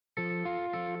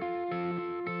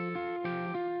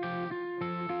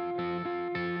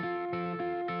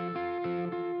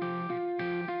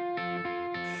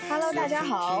Hello， 大家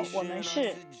好，我们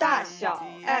是大小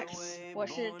X， 我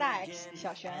是大 X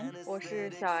小璇，我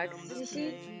是小 X 西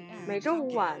西。每周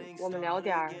五晚，我们聊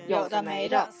点有的没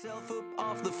的。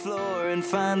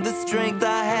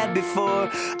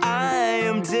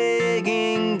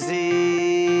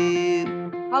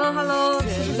Hello，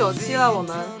 49期了，我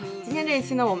们今天这一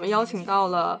期呢，我们邀请到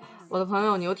了我的朋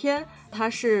友牛天，他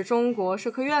是中国社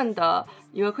科院的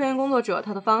一个科研工作者，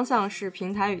他的方向是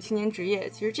平台与青年职业。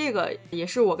其实这个也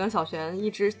是我跟小璇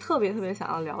一直特别想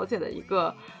要了解的一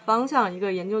个方向，一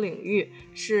个研究领域，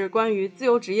是关于自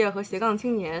由职业和斜杠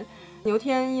青年。牛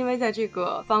天因为在这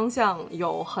个方向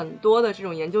有很多的这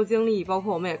种研究经历，包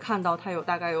括我们也看到他有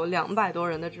大概有200多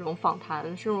人的这种访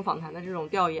谈，深入访谈的这种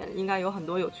调研，应该有很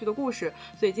多有趣的故事。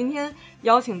所以今天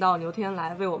邀请到牛天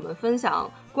来为我们分享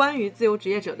关于自由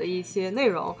职业者的一些内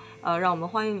容。让我们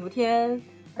欢迎牛天。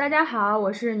大家好，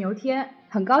我是牛天，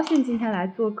很高兴今天来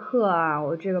做客啊，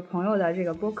我这个朋友的这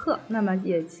个播客。那么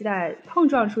也期待碰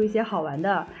撞出一些好玩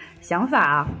的想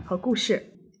法和故事。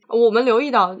我们留意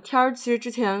到天儿其实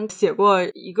之前写过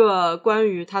一个关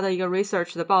于他的一个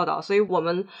research 的报道，所以我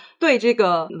们对这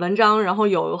个文章然后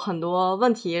有很多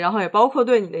问题，然后也包括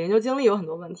对你的研究经历有很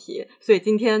多问题，所以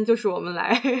今天就是我们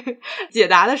来解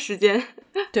答的时间。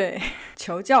对，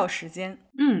求教时间。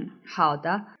好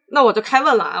的，那我就开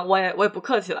问了啊，我也不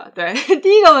客气了。对，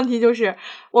第一个问题就是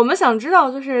我们想知道，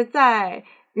就是在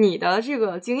你的这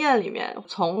个经验里面，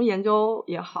从研究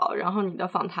也好，然后你的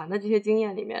访谈的这些经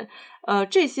验里面，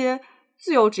这些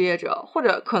自由职业者，或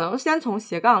者可能先从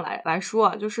斜杠来说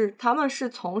啊，就是他们是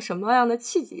从什么样的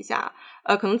契机下，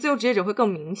可能自由职业者会更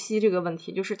明晰这个问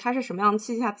题，就是他是什么样的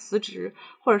契机下辞职，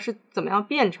或者是怎么样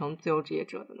变成自由职业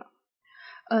者的呢？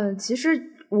其实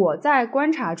我在观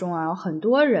察中啊，很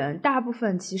多人大部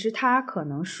分其实他可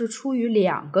能是出于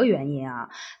2个原因啊。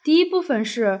第一部分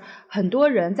是很多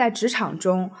人在职场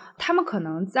中，他们可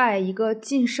能在一个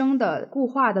晋升的固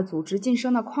化的组织晋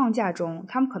升的框架中，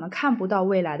他们可能看不到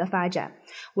未来的发展。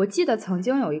我记得曾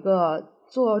经有一个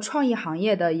做创意行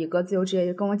业的一个自由职业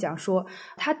者跟我讲说，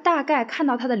他大概看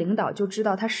到他的领导就知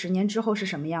道他10年之后是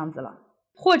什么样子了。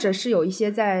或者是有一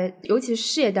些在尤其是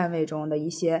事业单位中的一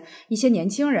些年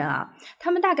轻人啊，他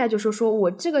们大概就说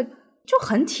我这个就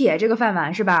很铁，这个饭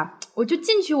碗是吧，我就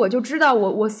进去我就知道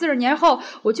我40年后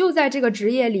我就在这个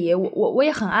职业里，我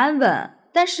也很安稳。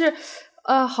但是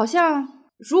好像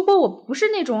如果我不是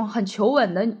那种很求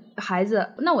稳的孩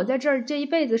子，那我在这一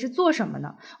辈子是做什么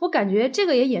呢？我感觉这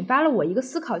个也引发了我一个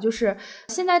思考，就是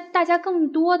现在大家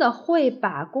更多的会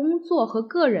把工作和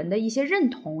个人的一些认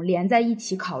同连在一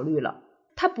起考虑了。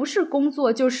它不是工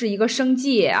作就是一个生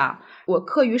计啊，我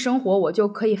课余生活我就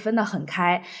可以分得很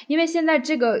开，因为现在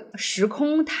这个时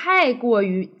空太过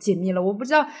于紧密了。我不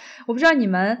知道你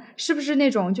们是不是那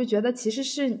种就觉得其实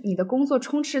是你的工作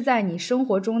充斥在你生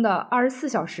活中的24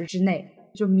小时之内，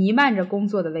就弥漫着工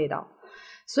作的味道。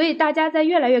所以大家在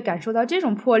越来越感受到这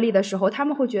种魄力的时候，他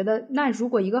们会觉得，那如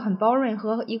果一个很 boring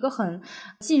和一个很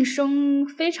晋升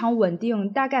非常稳定，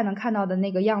大概能看到的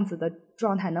那个样子的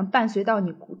状态能伴随到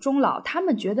你终老，他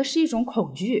们觉得是一种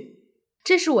恐惧。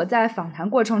这是我在访谈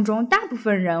过程中大部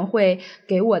分人会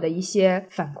给我的一些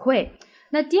反馈。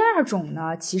那第二种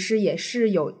呢，其实也是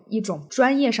有一种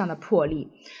专业上的魄力。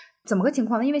怎么个情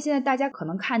况呢？因为现在大家可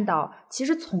能看到，其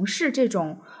实从事这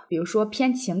种比如说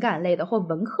偏情感类的或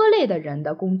文科类的人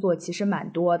的工作其实蛮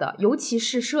多的，尤其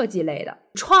是设计类的、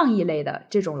创意类的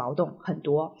这种劳动很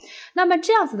多。那么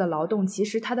这样子的劳动其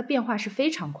实它的变化是非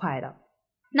常快的。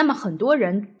那么很多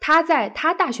人他在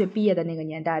他大学毕业的那个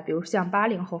年代，比如像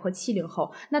80后和70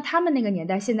后，那他们那个年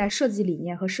代现在设计理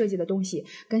念和设计的东西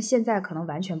跟现在可能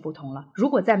完全不同了。如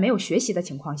果在没有学习的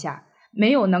情况下，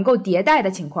没有能够迭代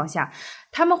的情况下，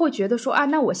他们会觉得说啊，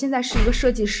那我现在是一个设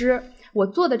计师，我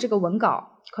做的这个文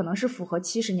稿可能是符合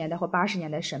70年代或80年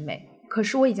代审美，可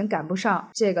是我已经赶不上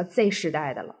这个 Z 时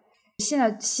代的了。现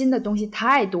在新的东西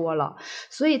太多了，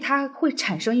所以他会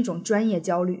产生一种专业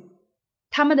焦虑。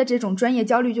他们的这种专业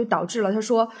焦虑就导致了他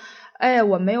说，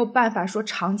我没有办法说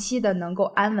长期的能够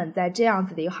安稳在这样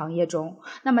子的一个行业中，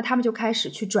那么他们就开始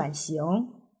去转型。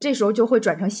这时候就会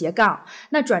转成斜杠，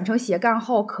那转成斜杠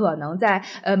后可能在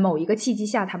某一个契机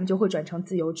下他们就会转成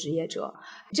自由职业者。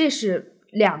这是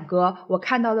2个我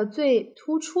看到的最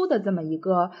突出的这么一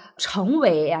个成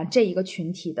为这一个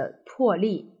群体的魄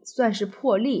力，算是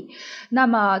魄力。那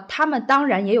么他们当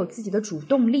然也有自己的主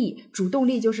动力，主动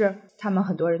力就是他们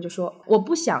很多人就说我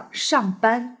不想上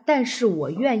班，但是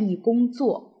我愿意工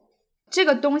作。这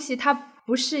个东西它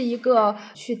不是一个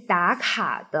去打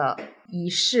卡的仪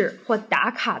式或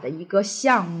打卡的一个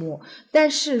项目，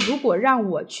但是如果让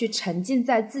我去沉浸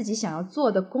在自己想要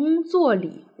做的工作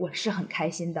里，我是很开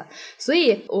心的。所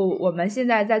以我们现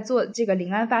在在做这个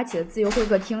临安发起的自由会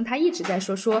客厅，他一直在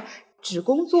说只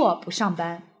工作不上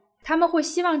班，他们会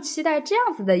期待这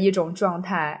样子的一种状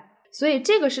态，所以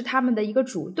这个是他们的一个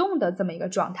主动的这么一个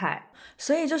状态。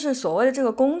所以就是所谓的这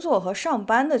个工作和上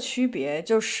班的区别，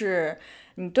就是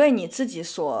你对你自己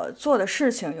所做的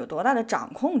事情有多大的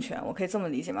掌控权，我可以这么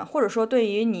理解吗？或者说对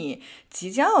于你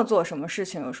即将要做什么事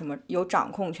情有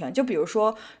掌控权？就比如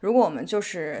说如果我们就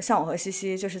是像我和西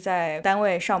西就是在单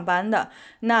位上班的，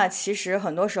那其实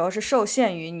很多时候是受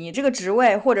限于你这个职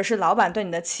位或者是老板对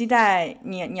你的期待，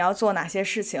你要做哪些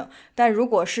事情。但如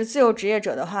果是自由职业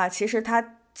者的话，其实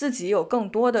他自己有更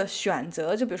多的选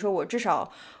择，就比如说我至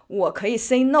少我可以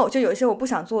say no， 就有一些我不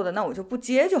想做的，那我就不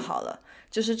接就好了。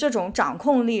就是这种掌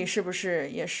控力是不是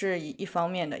也是一方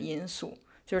面的因素，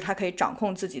就是他可以掌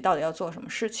控自己到底要做什么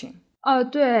事情。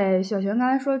对，小璇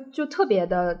刚才说就特别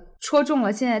的戳中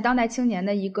了现在当代青年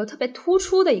的一个特别突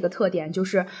出的一个特点，就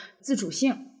是自主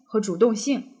性和主动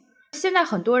性。现在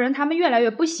很多人他们越来越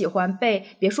不喜欢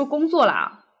别说工作了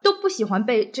啊，都不喜欢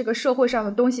被这个社会上的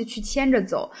东西去牵着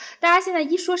走。大家现在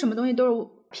一说什么东西都是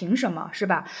凭什么，是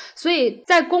吧？所以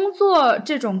在工作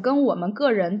这种跟我们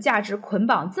个人价值捆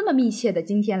绑这么密切的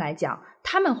今天来讲，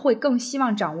他们会更希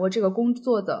望掌握这个工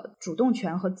作的主动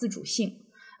权和自主性。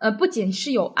不仅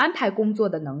是有安排工作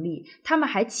的能力，他们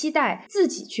还期待自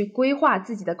己去规划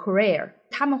自己的 career，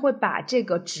 他们会把这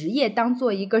个职业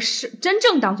真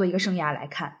正当做一个生涯来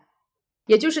看。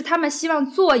也就是他们希望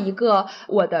做一个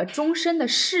我的终身的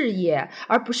事业，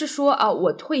而不是说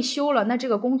我退休了，那这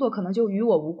个工作可能就与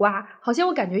我无关。好像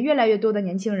我感觉越来越多的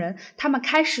年轻人，他们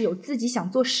开始有自己想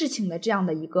做事情的这样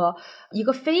的一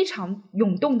个非常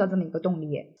涌动的这么一个动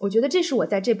力。我觉得这是我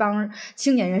在这帮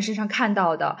青年人身上看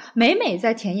到的。每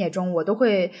在田野中，我都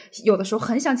会有的时候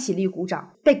很想起立鼓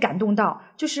掌，被感动到，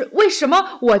就是为什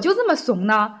么我就这么怂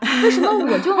呢？为什么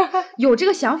我就有这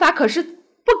个想法可是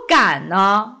不敢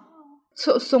呢？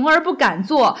怂而不敢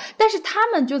做，但是他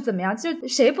们就怎么样？就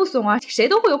谁不怂啊？谁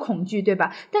都会有恐惧，对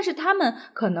吧？但是他们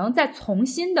可能在从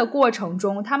新的过程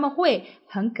中，他们会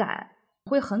很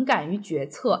敢于决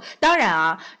策。当然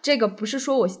啊，这个不是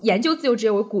说我研究自由职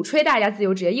业，我鼓吹大家自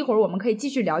由职业。一会儿我们可以继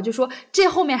续聊，就说这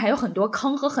后面还有很多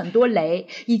坑和很多雷，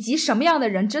以及什么样的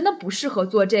人真的不适合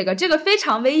做这个非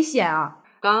常危险啊。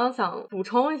刚刚想补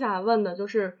充一下问的就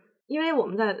是，因为我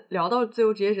们在聊到自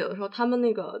由职业者的时候，他们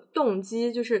那个动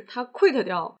机就是他 quit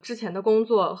掉之前的工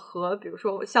作，和比如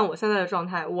说像我现在的状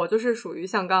态，我就是属于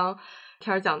像刚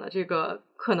天儿讲的这个，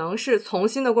可能是从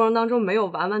新的过程当中没有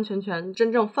完完全全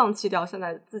真正放弃掉现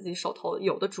在自己手头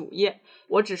有的主业，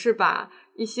我只是把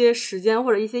一些时间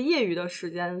或者一些业余的时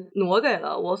间挪给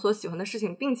了我所喜欢的事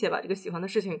情，并且把这个喜欢的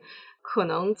事情可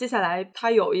能接下来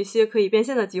它有一些可以变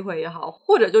现的机会也好，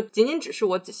或者就仅仅只是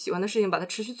我喜欢的事情把它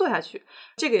持续做下去，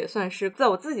这个也算是在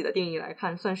我自己的定义来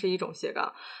看算是一种斜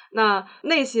杠。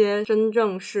那些真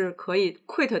正是可以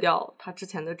quit 掉他之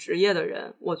前的职业的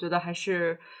人，我觉得还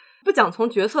是不讲从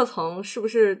决策层是不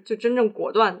是就真正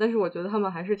果断，但是我觉得他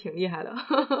们还是挺厉害的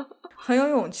很有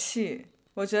勇气。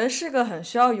我觉得是个很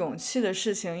需要勇气的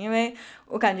事情，因为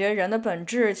我感觉人的本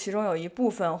质其中有一部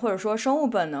分，或者说生物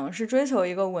本能是追求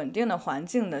一个稳定的环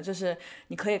境的，就是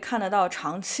你可以看得到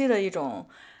长期的一种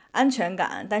安全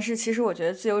感。但是其实我觉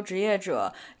得自由职业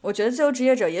者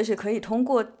也许可以通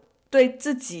过对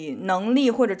自己能力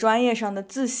或者专业上的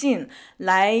自信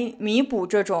来弥补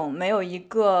这种没有一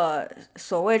个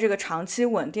所谓这个长期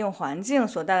稳定环境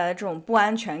所带来的这种不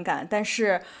安全感。但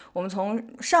是我们从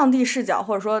上帝视角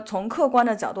或者说从客观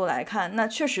的角度来看，那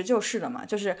确实就是的嘛，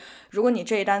就是如果你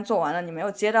这一单做完了，你没有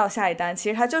接到下一单，其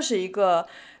实它就是一个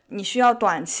你需要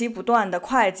短期不断的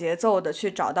快节奏的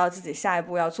去找到自己下一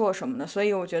步要做什么的。所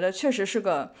以我觉得确实是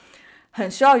个很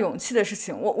需要勇气的事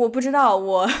情。我不知道，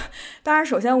当然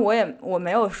首先我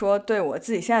没有说对我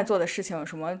自己现在做的事情有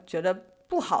什么觉得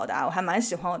不好的啊，我还蛮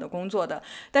喜欢我的工作的。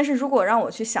但是如果让我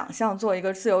去想象做一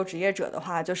个自由职业者的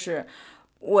话，就是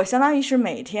我相当于是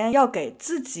每天要给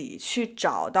自己去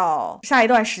找到下一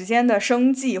段时间的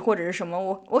生计或者是什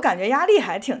么，我感觉压力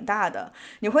还挺大的。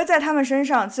你会在他们身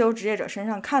上，自由职业者身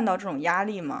上看到这种压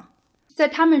力吗？在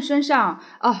他们身上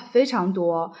非常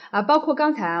多包括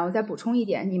刚才我再补充一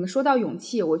点，你们说到勇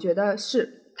气，我觉得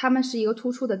是他们是一个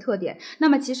突出的特点。那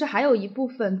么其实还有一部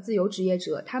分自由职业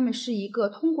者，他们是一个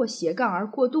通过斜杠而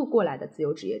过渡过来的自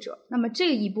由职业者，那么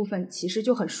这一部分其实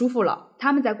就很舒服了，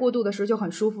他们在过渡的时候就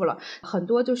很舒服了。很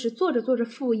多就是做着做着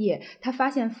副业，他发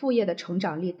现副业的成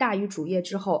长力大于主业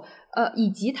之后，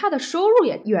以及他的收入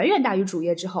也远远大于主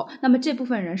业之后，那么这部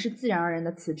分人是自然而然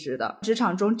的辞职的。职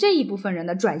场中这一部分人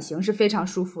的转型是非常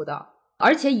舒服的，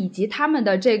而且以及他们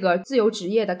的这个自由职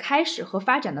业的开始和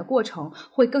发展的过程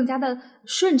会更加的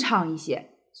顺畅一些。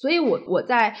所以我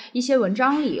在一些文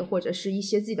章里或者是一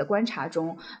些自己的观察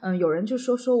中，有人就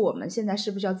说我们现在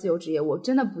是不是叫自由职业，我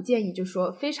真的不建议就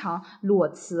说非常裸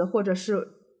辞或者是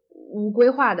无规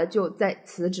划的就在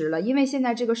辞职了，因为现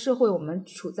在这个社会我们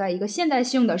处在一个现代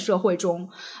性的社会中，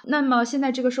那么现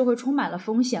在这个社会充满了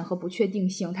风险和不确定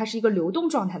性，它是一个流动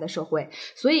状态的社会，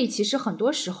所以其实很多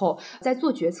时候在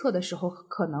做决策的时候，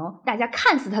可能大家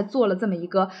看似他做了这么一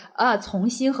个从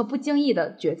心和不经意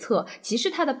的决策，其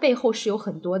实它的背后是有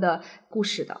很多的故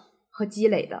事的和积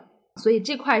累的。所以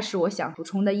这块是我想补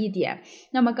充的一点。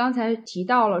那么刚才提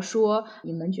到了说，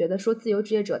你们觉得说自由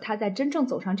职业者他在真正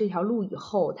走上这条路以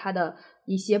后，他的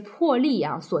一些魄力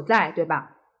所在，对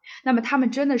吧？那么他们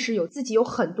真的是自己有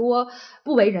很多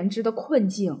不为人知的困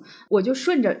境，我就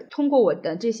顺着通过我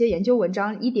的这些研究文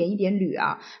章一点一点捋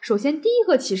啊。首先第一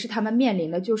个，其实他们面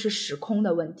临的就是时空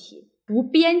的问题，无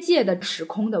边界的时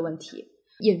空的问题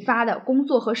引发的工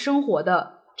作和生活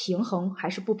的平衡还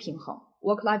是不平衡，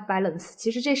 work-life balance，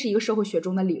 其实这是一个社会学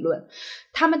中的理论，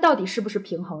他们到底是不是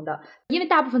平衡的？因为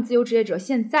大部分自由职业者，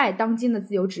现在当今的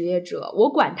自由职业者，我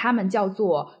管他们叫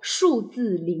做数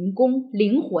字零工，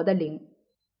灵活的灵，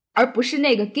而不是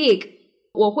那个 gig。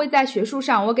 我会在学术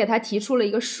上我给他提出了一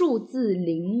个数字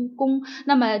零工，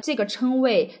那么这个称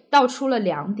谓道出了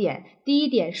2点。第一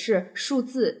点是数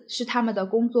字是他们的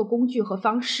工作工具和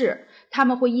方式，他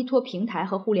们会依托平台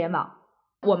和互联网，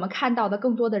我们看到的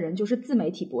更多的人就是自媒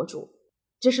体博主，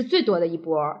这是最多的一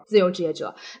波自由职业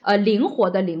者。灵活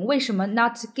的灵，为什么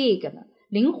not gig 呢？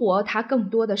灵活它更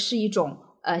多的是一种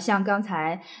像刚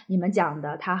才你们讲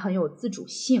的，它很有自主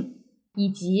性，以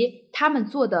及他们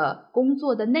做的工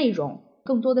作的内容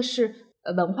更多的是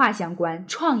文化相关、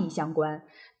创意相关，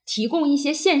提供一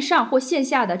些线上或线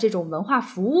下的这种文化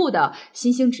服务的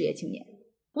新兴职业青年。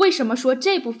为什么说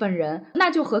这部分人那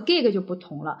就和 gig 就不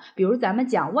同了？比如咱们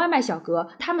讲外卖小哥，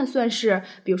他们算是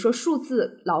比如说数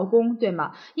字劳工，对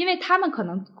吗？因为他们可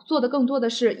能做的更多的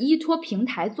是依托平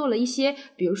台做了一些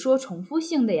比如说重复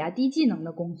性的低技能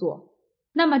的工作，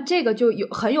那么这个就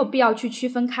很有必要去区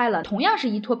分开了。同样是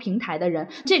依托平台的人，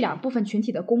这2部分群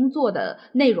体的工作的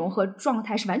内容和状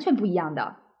态是完全不一样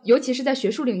的，尤其是在学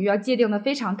术领域要界定的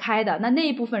非常开的。那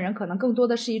一部分人可能更多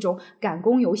的是一种赶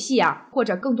工游戏或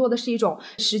者更多的是一种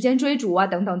时间追逐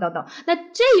等等等等。那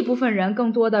这一部分人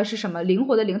更多的是什么？灵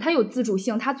活的灵，他有自主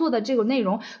性，他做的这个内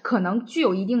容可能具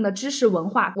有一定的知识文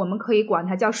化，我们可以管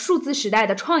它叫数字时代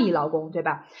的创意劳工，对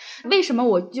吧？为什么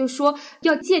我就说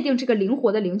要界定这个灵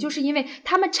活的灵，就是因为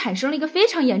他们产生了一个非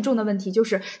常严重的问题，就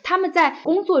是他们在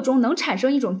工作中能产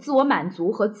生一种自我满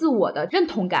足和自我的认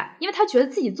同感，因为他觉得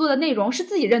自己做的内容是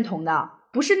自己认同的，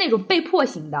不是那种被迫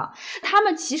型的。他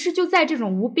们其实就在这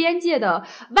种无边界的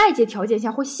外界条件下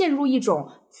会陷入一种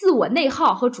自我内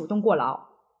耗和主动过劳，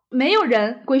没有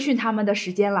人规训他们的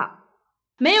时间了，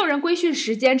没有人规训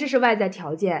时间，这是外在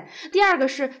条件。第二个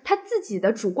是他自己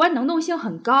的主观能动性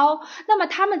很高，那么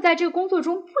他们在这个工作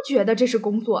中不觉得这是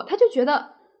工作，他就觉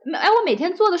得我每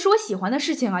天做的是我喜欢的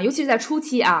事情尤其是在初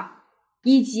期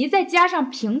以及再加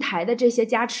上平台的这些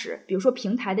加持，比如说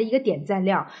平台的一个点赞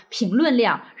量、评论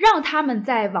量，让他们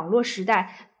在网络时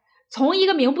代从一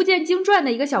个名不见经传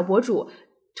的一个小博主，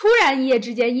突然一夜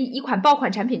之间一款爆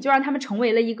款产品就让他们成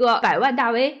为了一个100万大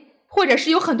V， 或者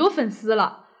是有很多粉丝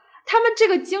了。他们这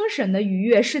个精神的愉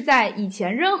悦是在以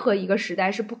前任何一个时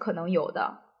代是不可能有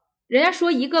的。人家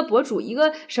说一个博主，一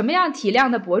个什么样体量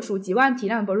的博主，几万体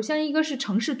量的博主，像一个是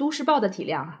城市都市报的体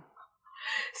量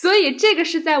所以这个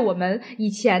是在我们以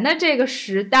前的这个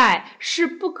时代是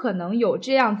不可能有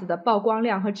这样子的曝光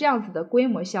量和这样子的规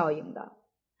模效应的。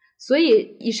所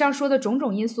以以上说的种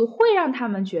种因素会让他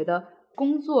们觉得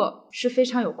工作是非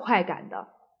常有快感的，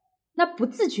那不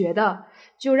自觉的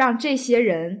就让这些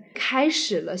人开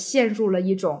始了陷入了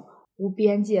一种无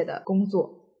边界的工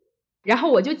作。然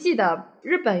后我就记得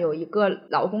日本有一个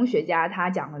劳工学家，他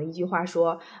讲了一句话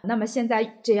说，那么现在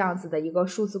这样子的一个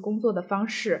数字工作的方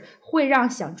式会让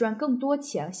想赚更多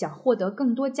钱、想获得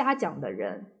更多嘉奖的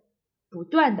人不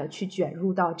断的去卷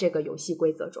入到这个游戏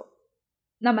规则中。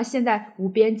那么现在无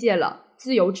边界了，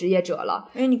自由职业者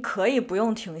了，因为你可以不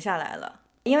用停下来了。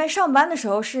因为上班的时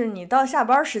候是你到下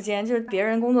班时间，就是别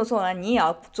人工作做完你也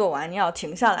要做完，你要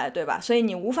停下来，对吧？所以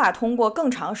你无法通过更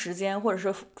长时间或者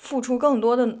是付出更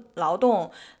多的劳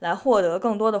动来获得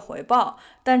更多的回报。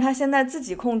但是他现在自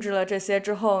己控制了这些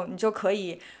之后，你就可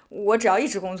以，我只要一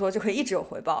直工作就可以一直有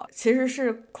回报，其实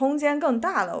是空间更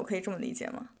大了，我可以这么理解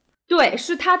吗？对，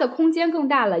是它的空间更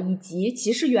大了，以及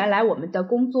其实原来我们的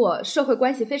工作社会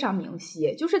关系非常明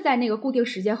晰，就是在那个固定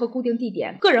时间和固定地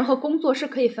点，个人和工作是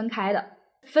可以分开的，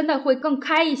分的会更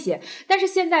开一些。但是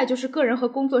现在就是个人和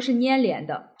工作是粘连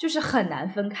的，就是很难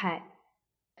分开。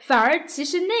反而其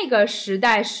实那个时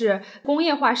代是工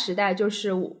业化时代，就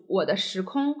是我的时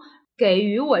空给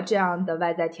予我这样的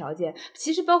外在条件。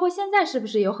其实包括现在是不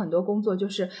是有很多工作，就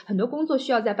是很多工作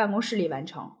需要在办公室里完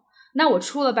成，那我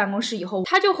出了办公室以后，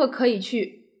他就会可以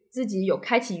去自己有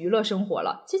开启娱乐生活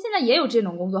了。其实现在也有这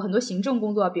种工作，很多行政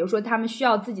工作，比如说他们需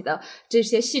要自己的这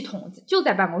些系统就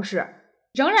在办公室，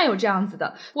仍然有这样子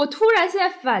的。我突然现在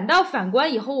反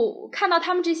观以后，看到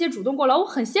他们这些主动过来，我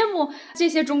很羡慕这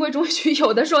些中规中矩，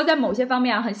有的时候在某些方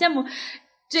面啊，很羡慕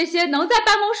这些能在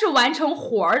办公室完成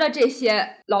活儿的这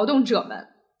些劳动者们。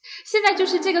现在就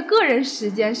是这个个人时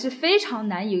间是非常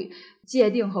难以界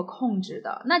定和控制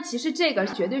的，那其实这个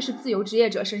绝对是自由职业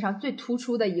者身上最突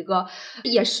出的一个，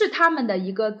也是他们的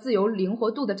一个自由灵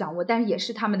活度的掌握，但是也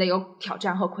是他们的一个挑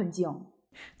战和困境。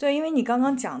对，因为你刚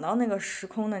刚讲到那个时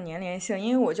空的粘连性，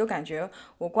因为我就感觉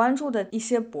我关注的一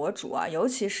些博主啊，尤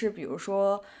其是比如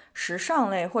说时尚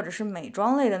类或者是美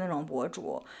妆类的那种博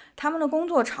主，他们的工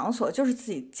作场所就是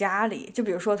自己家里，就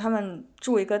比如说他们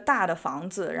住一个大的房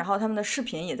子，然后他们的视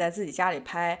频也在自己家里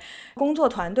拍，工作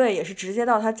团队也是直接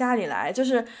到他家里来。就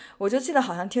是我就记得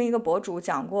好像听一个博主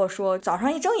讲过，说早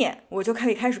上一睁眼我就可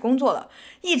以开始工作了，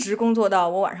一直工作到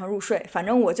我晚上入睡，反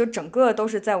正我就整个都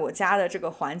是在我家的这个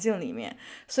环境里面。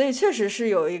所以确实是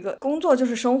有一个工作就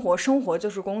是生活，生活就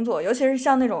是工作，尤其是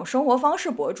像那种生活方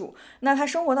式博主，那他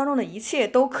生活当中的一切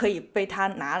都可以被他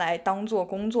拿来当做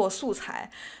工作素材，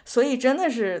所以真的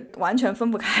是完全分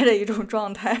不开的一种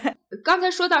状态。刚才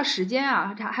说到时间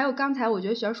啊，还有刚才我觉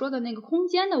得学校说的那个空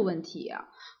间的问题啊，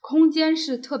空间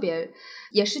是特别，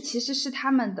也是其实是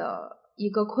他们的一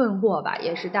个困惑吧，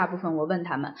也是大部分我问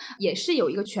他们，也是有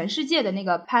一个全世界的那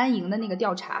个潘莹的那个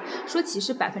调查，说其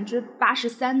实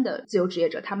83%的自由职业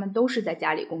者他们都是在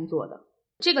家里工作的。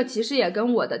这个其实也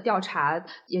跟我的调查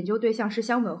研究对象是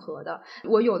相吻合的。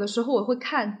我有的时候我会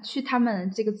去他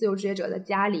们这个自由职业者的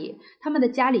家里，他们的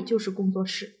家里就是工作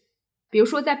室。比如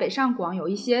说在北上广有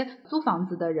一些租房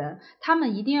子的人，他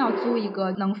们一定要租一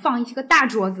个能放一个大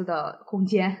桌子的空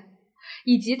间，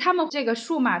以及他们这个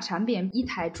数码产品一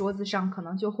台桌子上可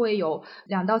能就会有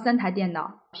2到3台电脑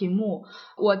屏幕。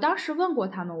我当时问过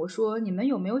他们，我说你们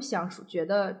有没有觉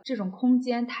得这种空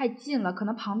间太近了，可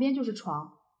能旁边就是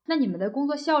床，那你们的工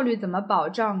作效率怎么保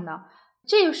障呢？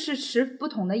这个是持不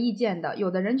同的意见的。有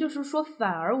的人就是说，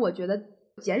反而我觉得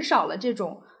减少了这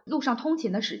种路上通勤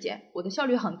的时间，我的效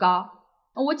率很高，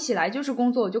我起来就是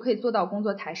工作，我就可以坐到工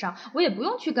作台上，我也不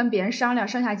用去跟别人商量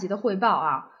上下级的汇报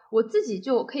啊，我自己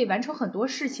就可以完成很多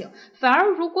事情。反而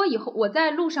如果以后我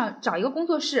在路上找一个工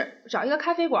作室，找一个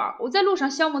咖啡馆，我在路上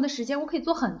消磨的时间我可以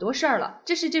做很多事儿了。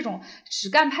这是这种实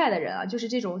干派的人啊，就是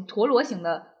这种陀螺型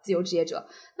的自由职业者。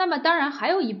那么当然还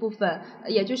有一部分，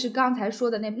也就是刚才说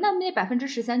的那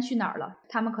13%去哪儿了？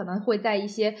他们可能会在一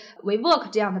些 WeWork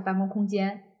这样的办公空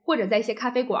间，或者在一些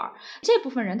咖啡馆，这部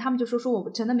分人他们就说我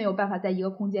真的没有办法在一个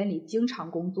空间里经常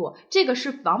工作。这个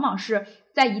是往往是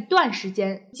在一段时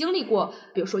间经历过，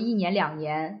比如说1年2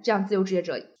年这样自由职业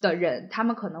者的人，他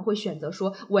们可能会选择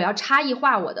说我要差异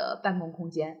化我的办公空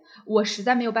间，我实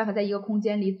在没有办法在一个空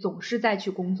间里总是在去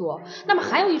工作。那么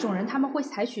还有一种人，他们会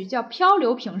采取叫漂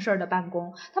流瓶式的办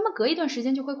公，他们隔一段时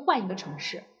间就会换一个城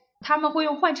市，他们会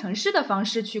用换城市的方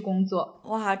式去工作。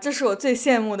哇，这是我最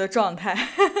羡慕的状态。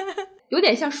有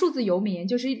点像数字游民，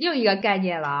就是另一个概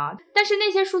念了啊。但是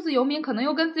那些数字游民可能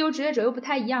又跟自由职业者又不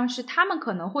太一样，是他们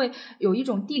可能会有一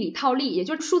种地理套利，也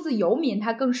就是数字游民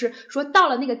他更是说到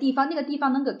了那个地方，那个地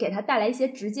方能给他带来一些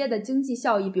直接的经济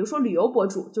效益。比如说旅游博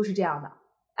主就是这样的，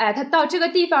他到这个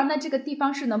地方，那这个地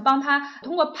方是能帮他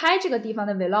通过拍这个地方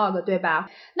的 vlog， 对吧？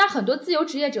那很多自由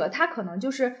职业者他可能就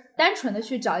是单纯的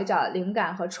去找一找灵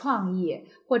感和创意，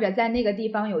或者在那个地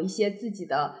方有一些自己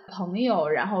的朋友，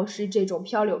然后是这种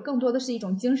漂流，更多的是一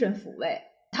种精神抚慰。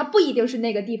他不一定是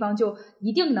那个地方就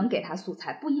一定能给他素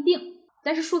材，不一定。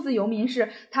但是数字游民是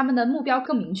他们的目标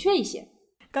更明确一些。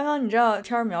刚刚你知道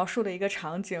天儿描述的一个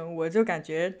场景，我就感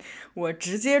觉我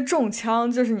直接中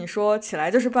枪，就是你说起来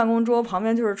就是办公桌，旁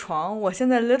边就是床，我现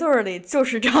在 literally 就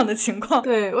是这样的情况。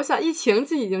对，我想疫情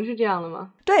就已经是这样了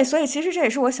嘛。对，所以其实这也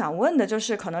是我想问的，就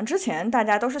是可能之前大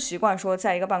家都是习惯说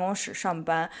在一个办公室上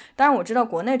班，当然我知道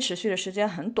国内持续的时间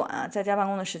很短啊，在家办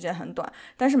公的时间很短，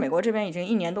但是美国这边已经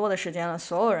1年多的时间了，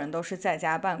所有人都是在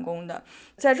家办公的。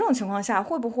在这种情况下，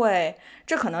会不会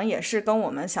这可能也是跟我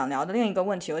们想聊的另一个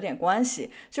问题有点关系，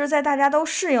就是在大家都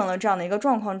适应了这样的一个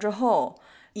状况之后，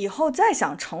以后再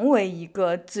想成为一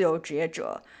个自由职业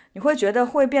者，你会觉得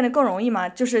会变得更容易吗？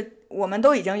就是我们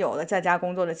都已经有了在家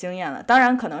工作的经验了，当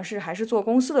然可能是还是做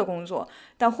公司的工作，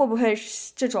但会不会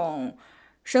这种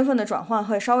身份的转换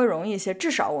会稍微容易一些，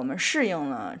至少我们适应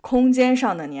了空间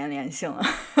上的粘连性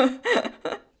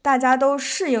大家都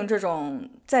适应这种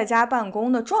在家办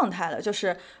公的状态了，就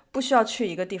是不需要去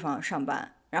一个地方上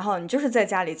班，然后你就是在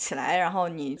家里起来，然后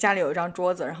你家里有一张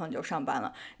桌子，然后你就上班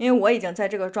了。因为我已经在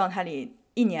这个状态里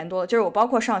1年多，就是我包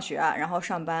括上学啊，然后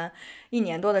上班1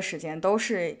年多的时间都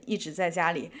是一直在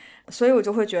家里，所以我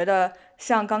就会觉得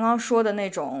像刚刚说的那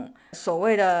种所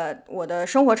谓的我的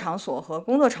生活场所和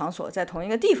工作场所在同一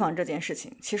个地方这件事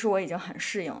情，其实我已经很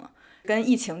适应了。跟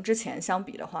疫情之前相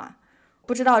比的话，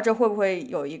不知道这会不会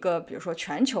有一个比如说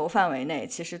全球范围内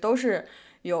其实都是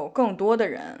有更多的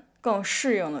人更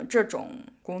适应了这种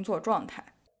工作状态。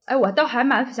我倒还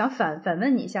蛮想反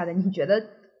问你一下的，你觉得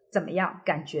怎么样？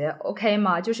感觉 OK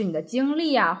吗？就是你的精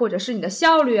力啊，或者是你的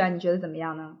效率啊，你觉得怎么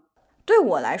样呢？对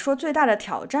我来说最大的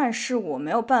挑战是我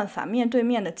没有办法面对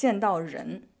面的见到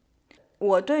人。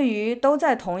我对于都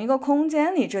在同一个空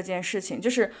间里这件事情，就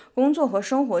是工作和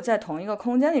生活在同一个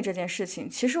空间里这件事情，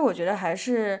其实我觉得还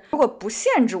是如果不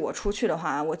限制我出去的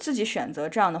话，我自己选择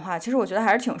这样的话，其实我觉得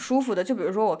还是挺舒服的。就比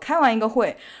如说我开完一个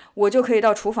会，我就可以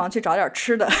到厨房去找点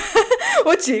吃的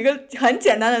我举一个很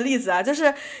简单的例子啊，就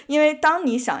是因为当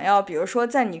你想要比如说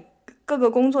在你各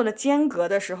个工作的间隔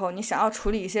的时候，你想要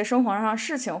处理一些生活上的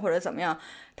事情或者怎么样，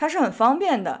它是很方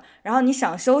便的。然后你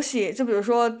想休息，就比如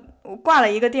说我挂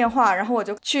了一个电话，然后我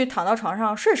就去躺到床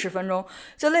上睡10分钟，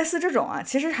就类似这种啊，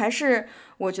其实还是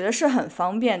我觉得是很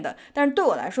方便的。但是对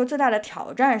我来说最大的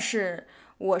挑战是，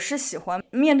我是喜欢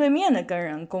面对面的跟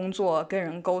人工作跟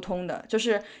人沟通的，就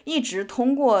是一直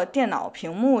通过电脑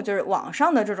屏幕就是网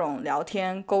上的这种聊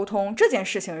天沟通，这件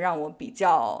事情让我比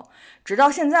较直到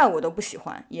现在我都不喜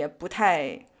欢，也不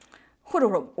太，或者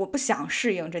说我不想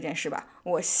适应这件事吧，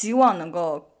我希望能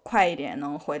够快一点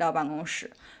能回到办公室。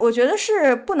我觉得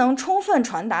是不能充分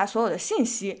传达所有的信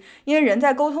息，因为人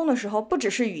在沟通的时候不只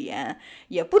是语言，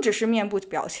也不只是面部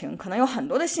表情，可能有很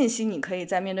多的信息你可以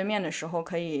在面对面的时候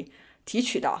可以提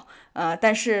取到，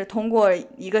但是通过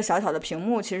一个小小的屏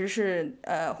幕其实是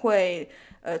会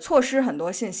错失很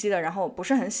多信息的，然后我不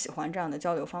是很喜欢这样的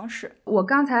交流方式。我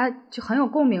刚才就很有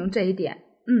共鸣这一点。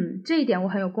这一点我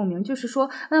很有共鸣，就是说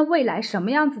那未来什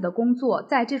么样子的工作，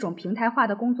在这种平台化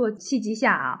的工作契机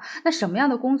下啊，那什么样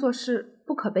的工作是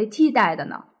不可被替代的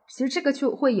呢？其实这个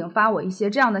就会引发我一些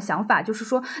这样的想法，就是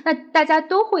说那大家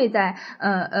都会在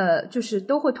就是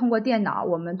都会通过电脑，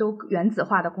我们都原子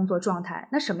化的工作状态，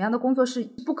那什么样的工作是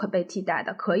不可被替代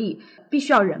的，必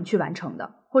须要人去完成的，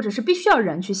或者是必须要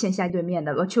人去线下对面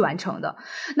的去完成的。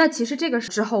那其实这个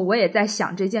之后我也在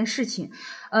想这件事情。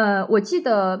我记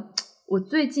得我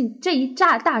最近这一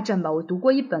大阵吧，我读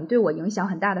过一本对我影响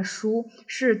很大的书，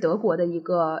是德国的一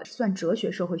个算哲学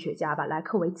社会学家吧，莱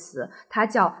克维茨，他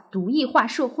叫《独异化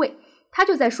社会》。他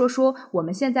就在说我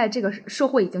们现在这个社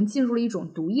会已经进入了一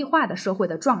种独异化的社会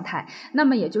的状态，那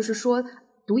么也就是说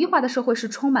独异化的社会是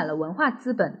充满了文化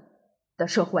资本的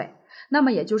社会，那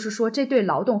么也就是说这对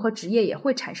劳动和职业也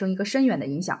会产生一个深远的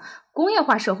影响。工业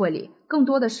化社会里更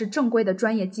多的是正规的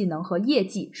专业技能和业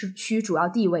绩是居主要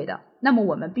地位的，那么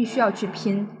我们必须要去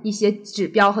拼一些指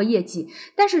标和业绩。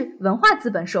但是文化资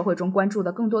本社会中关注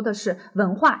的更多的是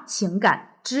文化、情感、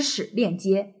知识链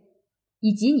接，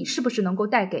以及你是不是能够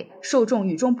带给受众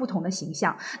与众不同的形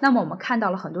象。那么我们看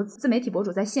到了很多自媒体博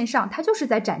主在线上，他就是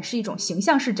在展示一种形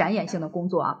象式展演性的工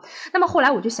作啊。那么后来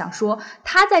我就想说，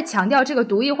他在强调这个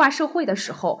独异化社会的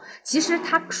时候，其实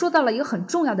他说到了一个很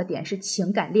重要的点，是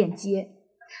情感链接。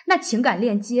那情感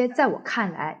链接在我看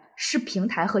来是平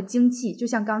台和经济，就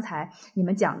像刚才你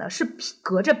们讲的，是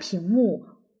隔着屏幕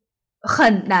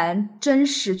很难真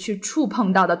实去触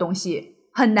碰到的东西，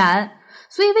很难。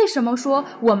所以为什么说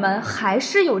我们还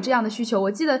是有这样的需求？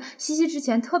我记得西西之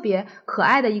前特别可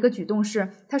爱的一个举动是，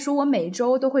他说我每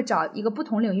周都会找一个不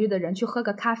同领域的人去喝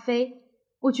个咖啡。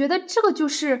我觉得这个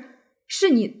是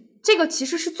你这个其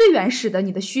实是最原始的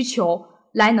你的需求，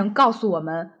来能告诉我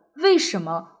们为什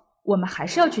么我们还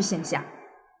是要去线下。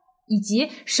以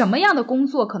及什么样的工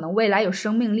作可能未来有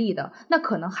生命力的，那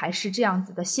可能还是这样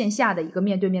子的线下的一个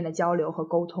面对面的交流和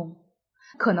沟通，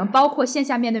可能包括线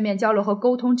下面对面交流和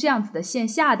沟通这样子的线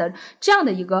下的这样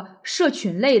的一个社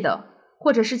群类的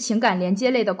或者是情感连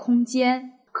接类的空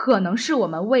间，可能是我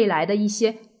们未来的一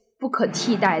些不可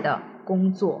替代的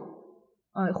工作，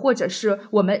或者是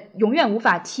我们永远无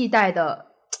法替代的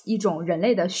一种人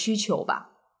类的需求吧。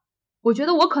我觉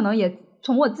得我可能也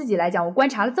从我自己来讲，我观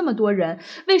察了这么多人，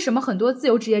为什么很多自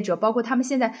由职业者包括他们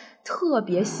现在特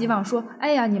别希望说，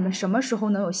哎呀，你们什么时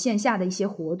候能有线下的一些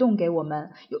活动给我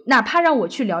们，哪怕让我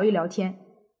去聊一聊天。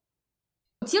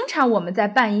经常我们在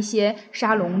办一些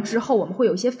沙龙之后，我们会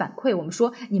有一些反馈，我们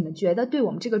说你们觉得对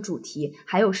我们这个主题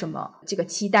还有什么这个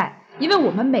期待，因为我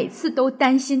们每次都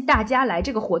担心大家来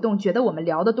这个活动觉得我们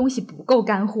聊的东西不够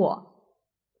干货，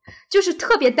就是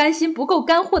特别担心不够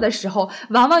干货的时候，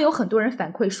往往有很多人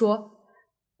反馈说，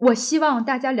我希望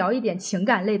大家聊一点情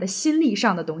感类的心理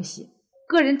上的东西，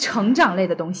个人成长类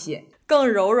的东西，更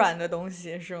柔软的东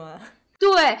西是吗？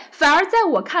对，反而在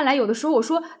我看来，有的时候我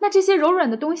说那这些柔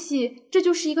软的东西这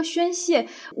就是一个宣泄，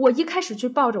我一开始就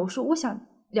抱着我说我想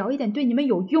聊一点对你们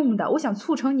有用的，我想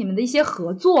促成你们的一些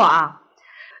合作啊。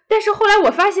但是后来我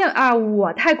发现啊，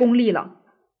我太功利了，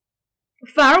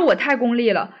反而我太功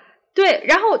利了。对，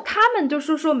然后他们就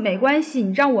说没关系，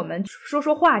你让我们说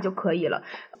说话就可以了。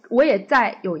我也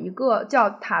在有一个叫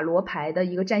塔罗牌的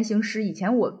一个占星师，以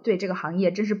前我对这个行业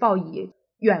真是抱以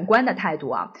远观的态度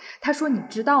啊。他说你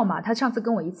知道吗，他上次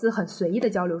跟我一次很随意的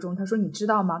交流中，他说你知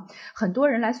道吗，很多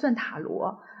人来算塔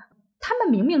罗，他们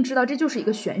明明知道这就是一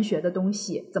个玄学的东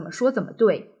西，怎么说怎么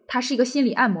对，它是一个心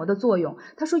理按摩的作用。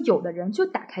他说有的人就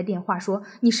打开电话说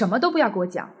你什么都不要给我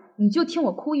讲，你就听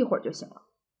我哭一会儿就行了。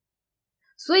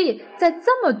所以在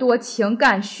这么多情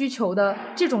感需求的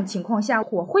这种情况下，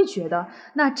我会觉得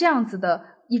那这样子的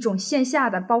一种线下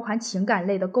的包含情感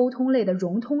类的沟通类的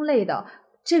融通类的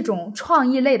这种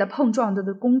创意类的碰撞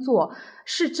的工作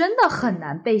是真的很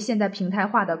难被现在平台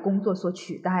化的工作所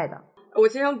取代的。我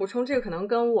经常补充，这个可能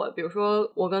跟我比如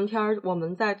说我跟天儿我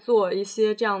们在做一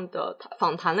些这样的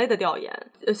访谈类的调研，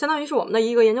相当于是我们的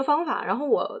一个研究方法。然后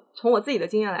我从我自己的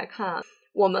经验来看，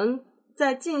我们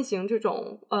在进行这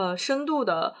种深度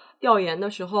的调研的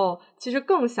时候，其实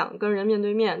更想跟人面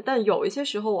对面，但有一些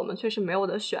时候我们确实没有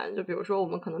得选，就比如说我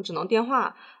们可能只能电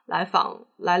话来访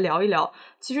来聊一聊。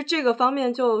其实这个方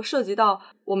面就涉及到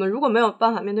我们如果没有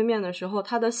办法面对面的时候，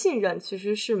他的信任其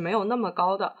实是没有那么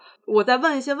高的。我在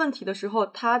问一些问题的时候，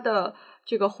他的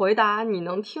这个回答你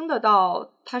能听得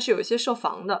到他是有一些设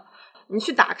防的，你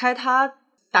去打开他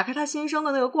心声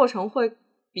的那个过程会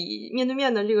比面对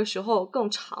面的这个时候更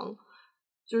长，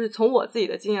就是从我自己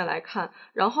的经验来看。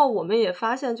然后我们也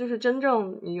发现，就是真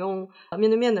正你用面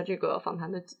对面的这个访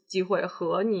谈的机会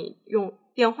和你用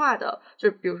电话的，就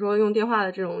是比如说用电话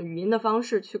的这种语音的方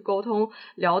式去沟通，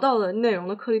聊到的内容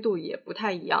的颗粒度也不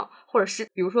太一样。或者是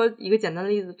比如说一个简单的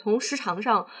例子，从时长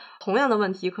上同样的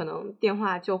问题，可能电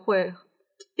话就会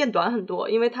变短很多，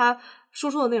因为它输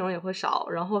出的内容也会少，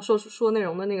然后说内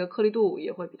容的那个颗粒度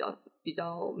也会比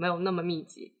较没有那么密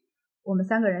集。我们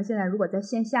三个人现在如果在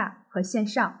线下和线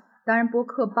上，当然播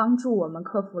客帮助我们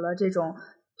克服了这种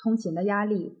通勤的压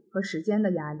力和时间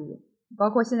的压力，包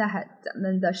括现在咱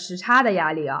们的时差的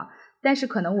压力啊，但是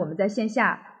可能我们在线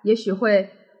下也许会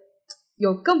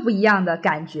有更不一样的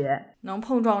感觉，能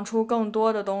碰撞出更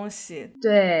多的东西。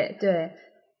对对，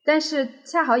但是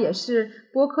恰好也是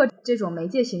播客这种媒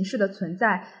介形式的存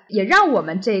在，也让我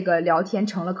们这个聊天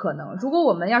成了可能。如果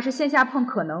我们要是线下碰，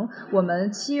可能我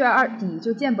们7月2底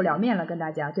就见不了面了，跟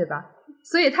大家，对吧？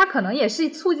所以它可能也是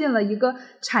促进了一个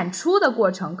产出的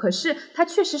过程，可是它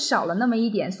确实少了那么一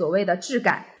点所谓的质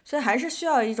感。所以还是需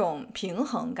要一种平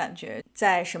衡，感觉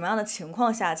在什么样的情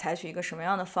况下采取一个什么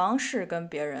样的方式跟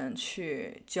别人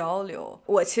去交流。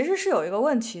我其实是有一个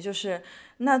问题，就是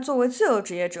那作为自由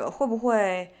职业者，会不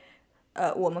会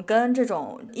我们跟这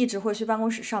种一直会去办公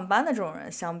室上班的这种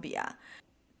人相比啊，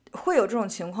会有这种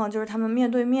情况，就是他们面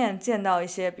对面见到一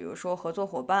些比如说合作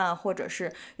伙伴，或者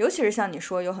是尤其是像你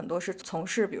说有很多是从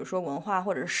事比如说文化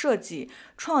或者设计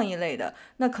创意类的，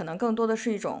那可能更多的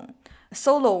是一种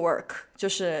solo work， 就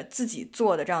是自己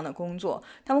做的这样的工作，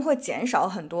他们会减少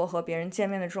很多和别人见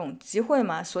面的这种机会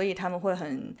嘛，所以他们会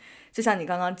就像你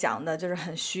刚刚讲的，就是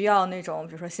很需要那种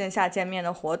比如说线下见面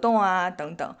的活动啊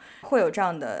等等，会有这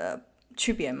样的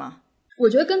区别吗？我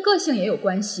觉得跟个性也有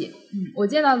关系。我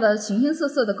见到的形形色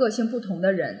色的个性不同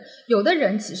的人，有的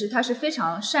人其实他是非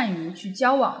常善于去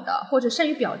交往的，或者善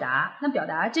于表达。那表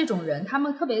达这种人，他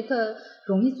们特别的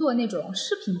容易做那种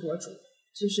视频博主，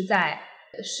就是在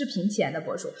视频前的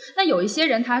博主。那有一些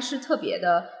人他是特别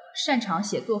的擅长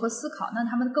写作和思考，那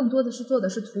他们更多的是做的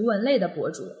是图文类的博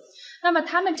主。那么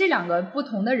他们这两个不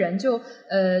同的人就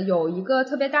有一个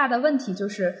特别大的问题，就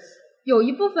是有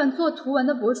一部分做图文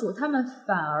的博主，他们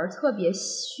反而特别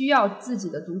需要自己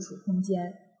的独处空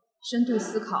间，深度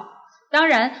思考。当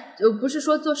然不是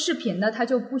说做视频的他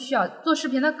就不需要，做视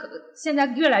频的现在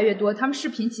越来越多，他们视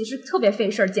频其实特别费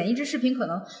事儿，剪一支视频可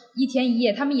能一天一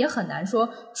夜，他们也很难说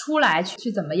出来去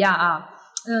怎么样啊。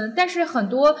但是很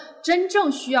多真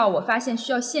正需要，我发现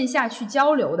需要线下去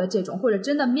交流的这种，或者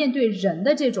真的面对人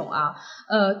的这种啊，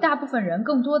大部分人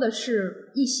更多的是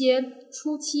一些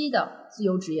初期的自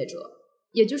由职业者，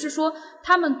也就是说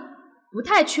他们不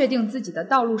太确定自己的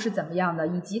道路是怎么样的，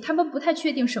以及他们不太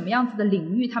确定什么样子的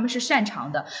领域他们是擅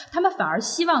长的，他们反而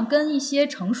希望跟一些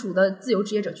成熟的自由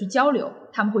职业者去交流，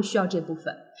他们会需要这部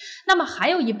分。那么还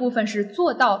有一部分是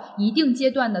做到一定阶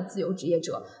段的自由职业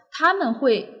者，他们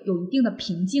会有一定的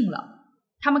瓶颈了，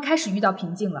他们开始遇到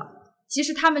瓶颈了，其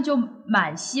实他们就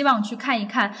蛮希望去看一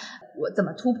看我怎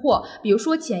么突破。比如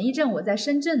说前一阵我在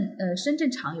深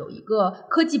圳场有一个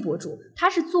科技博主，他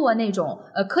是做那种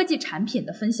科技产品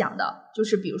的分享的，就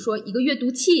是比如说一个阅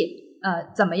读器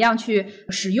怎么样去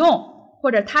使用，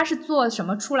或者他是做什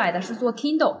么出来的，是做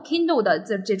Kindle 的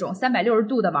这种360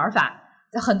度的玩法。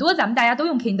很多咱们大家都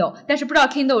用 Kindle， 但是不知道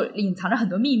Kindle 隐藏着很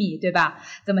多秘密，对吧？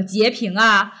怎么截屏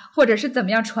啊，或者是怎么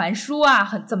样传输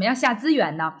啊，怎么样下资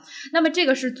源呢？那么这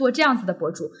个是做这样子的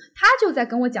博主，他就在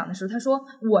跟我讲的时候，他说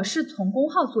我是从公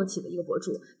号做起的一个博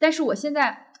主，但是我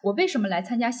为什么来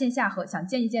参加线下和想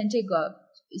见一见这个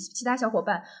其他小伙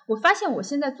伴，我发现我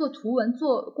现在做图文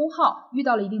做公号遇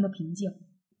到了一定的瓶颈，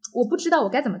我不知道我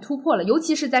该怎么突破了，尤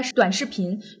其是在短视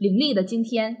频凌厉的今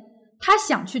天，他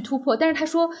想去突破，但是他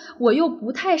说我又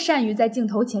不太善于在镜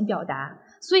头前表达，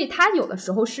所以他有的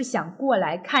时候是想过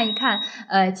来看一看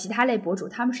其他类博主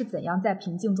他们是怎样在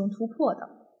瓶颈中突破的。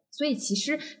所以其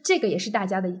实这个也是大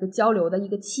家的一个交流的一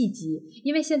个契机，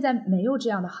因为现在没有这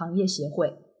样的行业协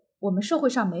会，我们社会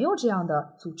上没有这样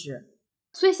的组织，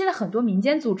所以现在很多民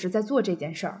间组织在做这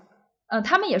件事儿。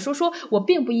他们也说我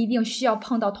并不一定需要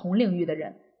碰到同领域的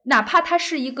人，哪怕他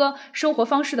是一个生活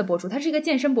方式的博主，他是一个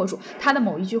健身博主，他的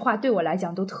某一句话对我来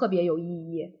讲都特别有意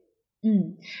义。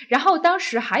然后当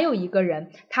时还有一个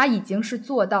人，他已经是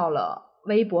做到了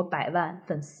微博100万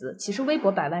粉丝，其实微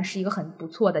博100万是一个很不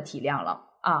错的体量了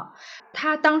啊。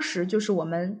他当时就是我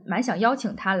们蛮想邀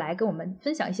请他来跟我们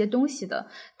分享一些东西的，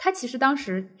他其实当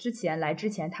时之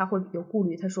前他会有顾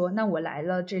虑，他说那我来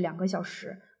了这2个小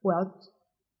时，我要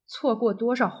错过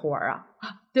多少活儿啊，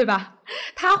对吧？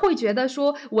他会觉得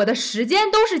说我的时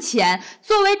间都是钱，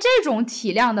作为这种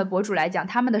体量的博主来讲，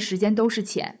他们的时间都是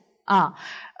钱啊。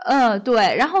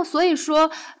对，然后所以说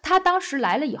他当时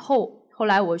来了以后，后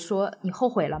来我说你后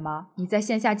悔了吗？你在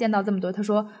线下见到这么多，他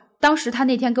说当时他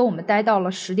那天跟我们待到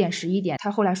了10点11点，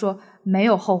他后来说没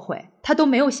有后悔，他都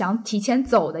没有想提前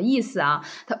走的意思啊。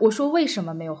我说为什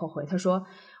么没有后悔？他说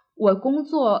我工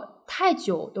作太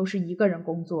久都是一个人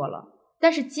工作了，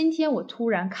但是今天我突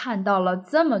然看到了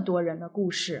这么多人的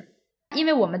故事，因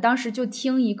为我们当时就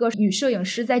听一个女摄影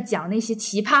师在讲那些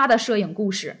奇葩的摄影故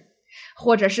事，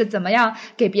或者是怎么样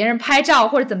给别人拍照，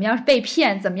或者怎么样被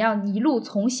骗，怎么样一路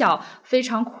从小非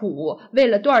常苦，为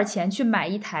了多少钱去买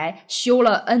一台修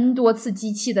了 N 多次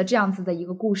机器的这样子的一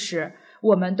个故事，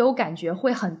我们都感觉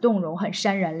会很动容，很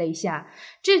潸然泪下。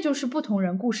这就是不同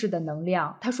人故事的能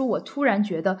量。他说我突然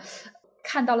觉得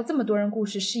看到了这么多人故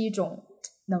事是一种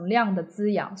能量的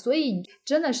滋养，所以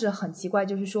真的是很奇怪，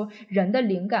就是说人的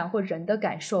灵感或人的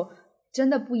感受真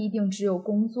的不一定只有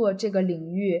工作这个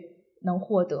领域能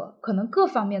获得，可能各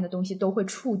方面的东西都会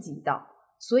触及到。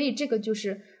所以这个就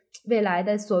是未来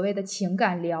的所谓的情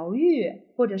感疗愈，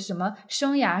或者什么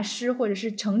生涯师，或者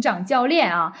是成长教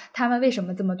练啊，他们为什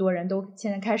么这么多人都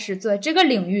现在开始在这个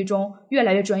领域中越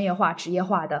来越专业化职业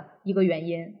化的一个原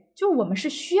因，就我们是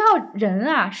需要人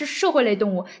啊，是社会类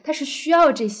动物，它是需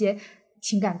要这些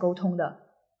情感沟通的，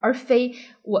而非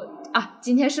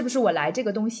今天是不是我来这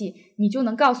个东西你就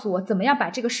能告诉我怎么样把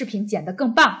这个视频剪得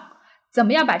更棒，怎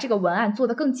么样把这个文案做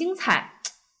得更精彩。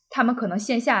他们可能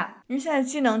线下，因为现在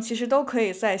技能其实都可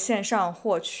以在线上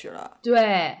获取了。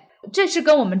对，这是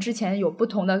跟我们之前有不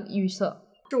同的预测。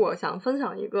是我想分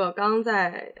享一个，刚刚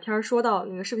在天说到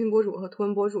那个视频博主和图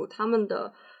文博主他们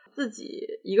的自己，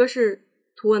一个是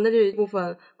图文的这一部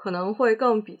分可能会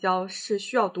更比较是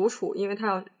需要独处，因为他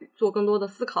要做更多的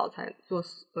思考才做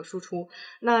输出。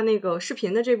那个视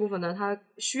频的这部分呢，它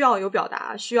需要有表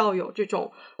达，需要有这种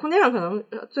空间上可能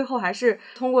最后还是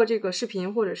通过这个视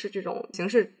频或者是这种形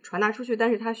式传达出去，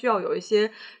但是它需要有一些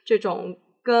这种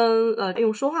跟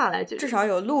用说话来解决，至少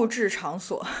有录制场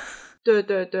所。对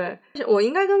对对，我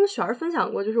应该跟雪儿分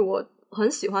享过，就是我很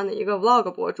喜欢的一个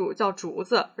vlog 博主叫竹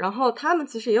子，然后他们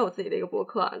其实也有自己的一个博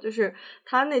客啊，就是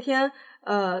他那天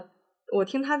我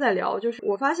听他在聊，就是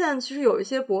我发现其实有一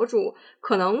些博主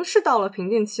可能是到了瓶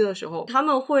颈期的时候，他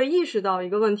们会意识到一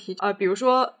个问题，比如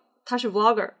说他是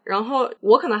vlogger， 然后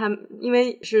我可能还因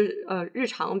为是日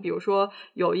常，比如说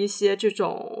有一些这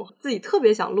种自己特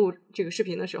别想录这个视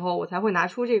频的时候，我才会拿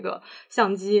出这个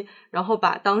相机，然后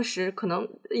把当时可能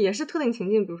也是特定情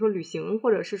境，比如说旅行，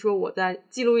或者是说我在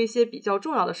记录一些比较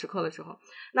重要的时刻的时候，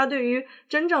那对于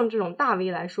真正这种大 V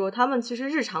来说，他们其实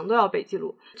日常都要被记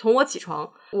录，从我起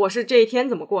床我是这一天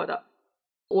怎么过的，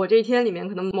我这一天里面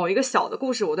可能某一个小的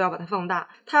故事我都要把它放大，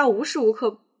他要无时无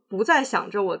刻不再想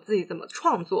着我自己怎么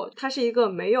创作，它是一个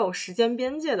没有时间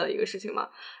边界的一个事情嘛。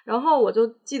然后我就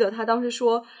记得他当时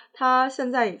说，他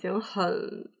现在已经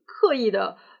很刻意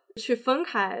的去分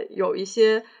开，有一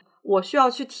些我需要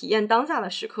去体验当下的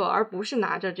时刻，而不是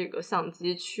拿着这个相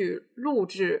机去录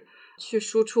制、去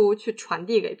输出、去传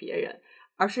递给别人，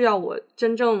而是要我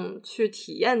真正去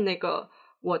体验那个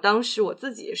我当时我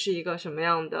自己是一个什么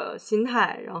样的心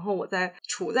态，然后我在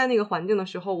处在那个环境的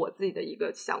时候我自己的一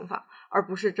个想法，而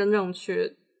不是真正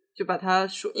去就把它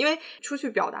说，因为出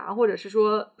去表达或者是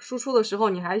说输出的时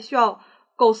候，你还需要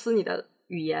构思你的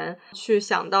语言，去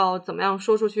想到怎么样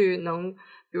说出去能，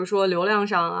比如说流量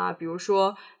上啊，比如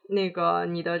说那个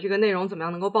你的这个内容怎么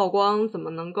样能够曝光，怎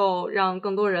么能够让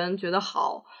更多人觉得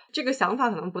好，这个想法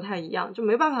可能不太一样，就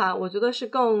没办法，我觉得是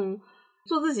更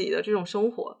做自己的这种生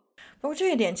活。包括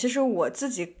这一点，其实我自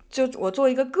己我作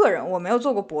为一个个人，我没有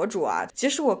做过博主啊，其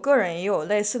实我个人也有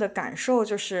类似的感受，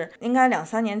就是应该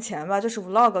2-3年前吧，就是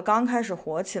vlog 刚开始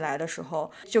火起来的时候，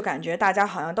就感觉大家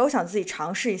好像都想自己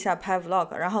尝试一下拍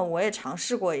vlog， 然后我也尝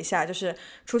试过一下，就是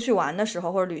出去玩的时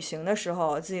候或者旅行的时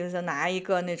候，自己就拿一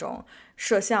个那种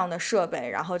摄像的设备，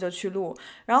然后就去录，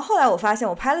然后后来我发现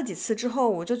我拍了几次之后，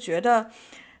我就觉得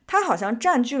它好像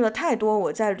占据了太多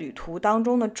我在旅途当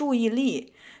中的注意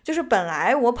力，就是本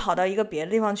来我跑到一个别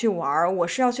的地方去玩，我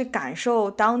是要去感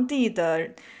受当地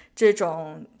的这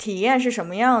种体验是什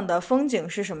么样的，风景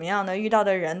是什么样的，遇到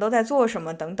的人都在做什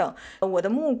么等等，我的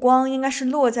目光应该是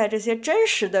落在这些真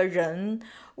实的人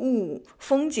物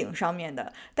风景上面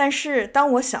的，但是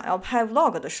当我想要拍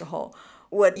vlog 的时候，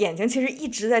我眼睛其实一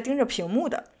直在盯着屏幕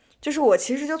的，就是我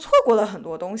其实就错过了很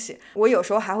多东西。我有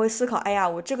时候还会思考，哎呀，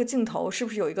我这个镜头是不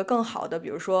是有一个更好的，比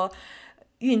如说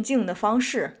运镜的方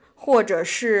式，或者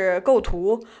是构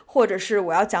图，或者是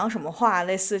我要讲什么话，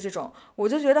类似这种，我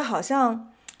就觉得好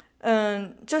像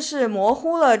就是模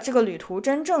糊了这个旅途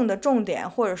真正的重点，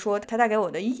或者说它带给我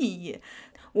的意义。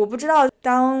我不知道，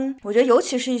我觉得尤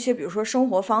其是一些比如说生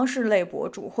活方式类博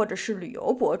主或者是旅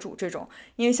游博主这种，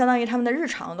因为相当于他们的日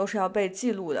常都是要被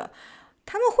记录的，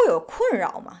他们会有困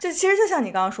扰吗？这其实就像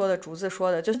你刚刚说的，竹子说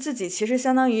的，就是自己其实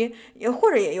相当于或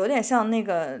者也有点像那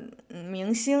个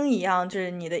明星一样，就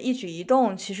是你的一举一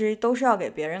动其实都是要给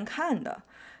别人看的，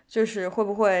就是会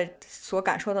不会所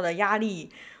感受到的压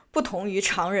力不同于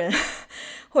常人，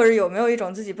或者有没有一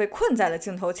种自己被困在了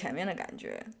镜头前面的感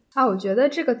觉啊？我觉得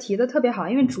这个提的特别好，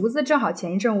因为竹子正好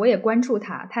前一阵我也关注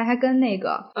他还跟那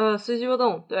个随机波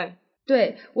动，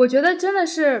对，我觉得真的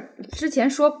是之前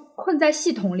说困在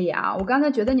系统里啊，我刚才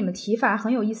觉得你们提法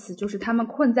很有意思，就是他们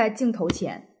困在镜头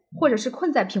前，或者是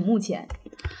困在屏幕前，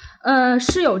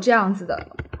是有这样子的。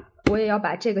我也要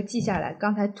把这个记下来，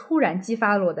刚才突然激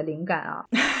发了我的灵感啊。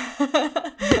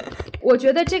我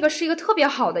觉得这个是一个特别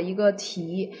好的一个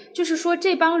题，就是说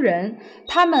这帮人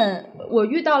我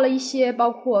遇到了一些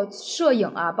包括摄影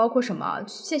啊，包括什么，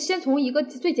先从一个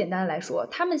最简单的来说，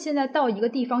他们现在到一个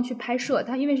地方去拍摄，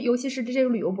因为尤其是这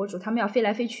种旅游博主，他们要飞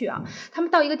来飞去啊，他们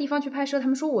到一个地方去拍摄，他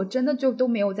们说我真的就都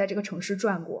没有在这个城市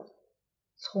转过，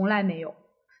从来没有，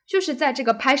就是在这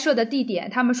个拍摄的地点，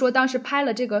他们说当时拍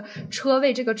了这个车，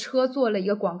为这个车做了一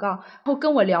个广告，然后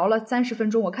跟我聊了30分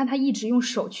钟，我看他一直用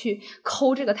手去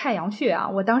抠这个太阳穴啊，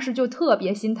我当时就特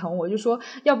别心疼，我就说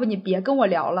要不你别跟我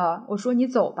聊了，我说你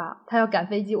走吧，他要赶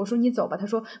飞机，我说你走吧，他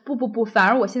说不，反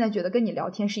而我现在觉得跟你聊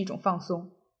天是一种放松。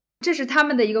这是他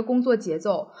们的一个工作节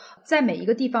奏，在每一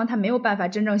个地方他没有办法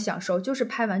真正享受，就是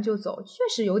拍完就走，确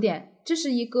实有点，这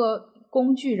是一个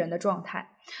工具人的状态。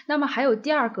那么还有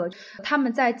第二个，他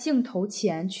们在镜头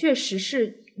前确实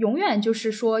是永远就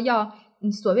是说要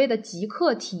所谓的即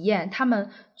刻体验，他们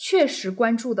确实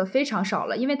关注的非常少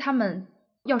了，因为他们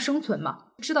要生存嘛，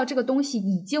知道这个东西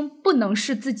已经不能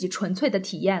是自己纯粹的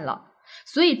体验了，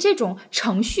所以这种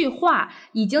程序化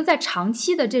已经在长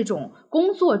期的这种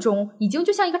工作中，已经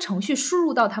就像一个程序输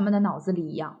入到他们的脑子里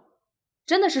一样，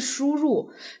真的是输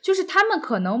入，就是他们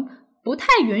可能不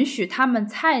太允许他们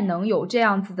才能有这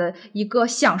样子的一个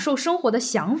享受生活的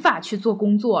想法去做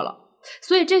工作了。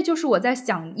所以这就是我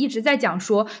一直在讲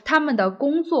说他们的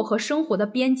工作和生活的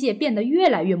边界变得越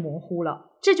来越模糊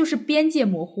了，这就是边界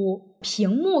模糊，屏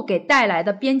幕给带来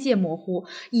的边界模糊，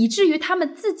以至于他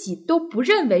们自己都不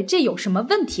认为这有什么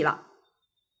问题了。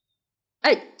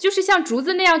就是像竹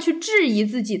子那样去质疑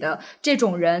自己的这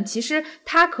种人，其实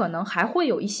他可能还会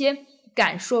有一些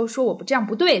感受，说我不这样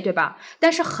不对，对吧？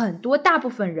但是大部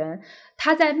分人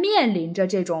他在面临着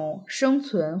这种生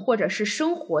存或者是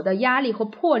生活的压力和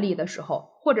魄力的时候，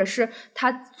或者是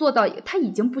他做到他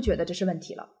已经不觉得这是问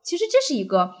题了，其实这是一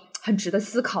个很值得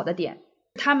思考的点。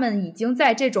他们已经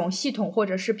在这种系统或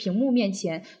者是屏幕面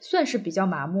前算是比较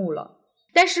麻木了。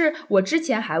但是我之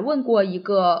前还问过一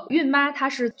个孕妈，她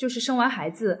就是生完孩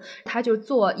子，她就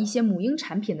做一些母婴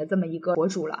产品的这么一个博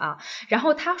主了啊。然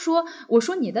后她说，我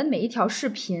说你的每一条视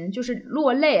频就是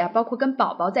落泪啊，包括跟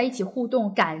宝宝在一起互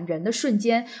动感人的瞬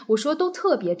间，我说都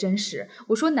特别真实。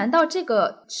我说难道这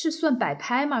个是算摆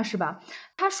拍吗？是吧？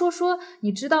他说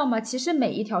你知道吗？其实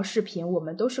每一条视频我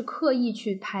们都是刻意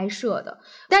去拍摄的，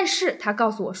但是他告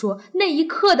诉我说那一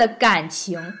刻的感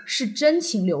情是真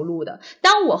情流露的。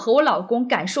当我和我老公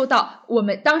感受到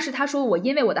当时他说我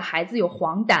因为我的孩子有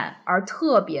黄疸而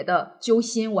特别的揪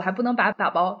心，我还不能把宝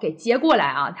宝给接过来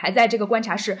啊，还在这个观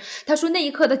察室。他说那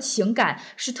一刻的情感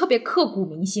是特别刻骨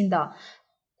铭心的。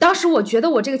当时我觉得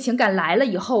我这个情感来了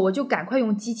以后，我就赶快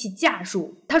用机器架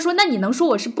住。他说那你能说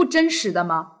我是不真实的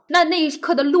吗？那一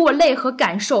刻的落泪和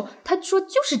感受，他说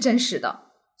就是真实的。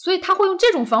所以他会用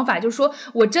这种方法，就是说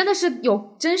我真的是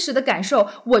有真实的感受，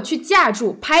我去架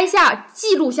住拍下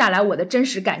记录下来我的真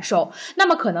实感受。那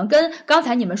么可能跟刚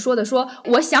才你们说的说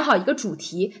我想好一个主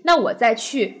题，那我再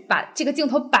去把这个镜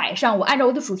头摆上，我按照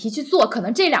我的主题去做，可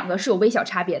能这两个是有微小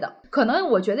差别的。可能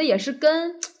我觉得也是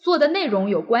跟做的内容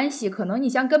有关系，可能你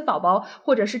像跟宝宝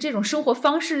或者是这种生活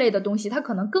方式类的东西，它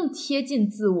可能更贴近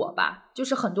自我吧。就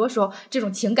是很多时候这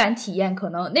种情感体验，可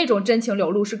能那种真情流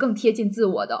露是更贴近自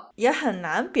我的，也很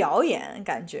难表演，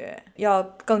感觉要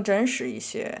更真实一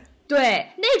些。对，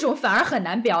那种反而很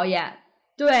难表演。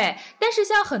对，但是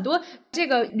像很多这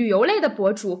个旅游类的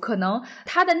博主，可能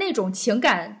他的那种情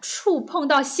感触碰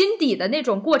到心底的那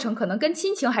种过程，可能跟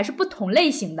亲情还是不同类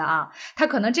型的啊。他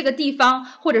可能这个地方，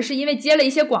或者是因为接了一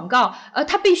些广告，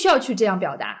他必须要去这样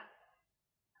表达。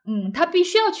他必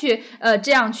须要去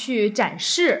这样去展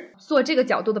示，做这个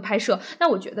角度的拍摄。那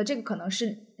我觉得这个可能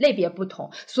是类别不同，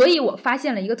所以我发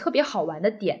现了一个特别好玩的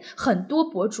点，很多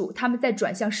博主他们在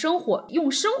转向生活，用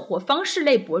生活方式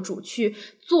类博主去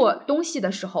做东西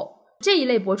的时候，这一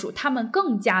类博主他们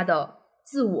更加的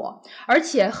自我，而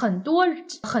且很多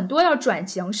要转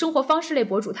型生活方式类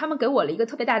博主，他们给我了一个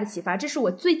特别大的启发。这是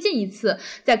我最近一次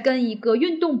在跟一个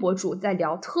运动博主在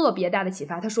聊，特别大的启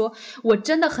发。他说我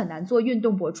真的很难做运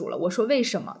动博主了。我说为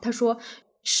什么？他说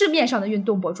市面上的运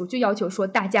动博主就要求说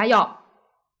大家要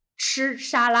吃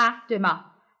沙拉，对吗？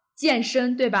健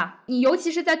身，对吧？你尤其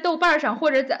是在豆瓣上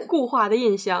或者在固化的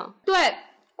印象，对，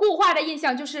固化的印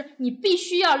象就是你必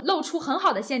须要露出很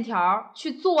好的线条，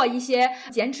去做一些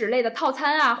减脂类的套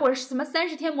餐啊，或者是什么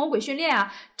30天魔鬼训练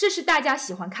啊，这是大家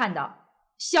喜欢看的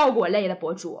效果类的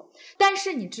博主。但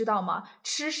是你知道吗？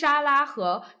吃沙拉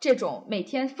和这种每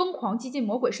天疯狂激进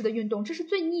魔鬼式的运动，这是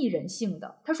最逆人性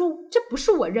的。他说这不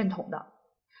是我认同的。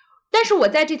但是我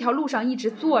在这条路上一直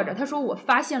做着，他说我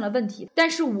发现了问题，但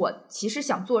是我其实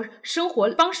想做生活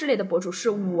方式类的博主，是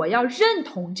我要认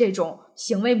同这种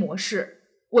行为模式，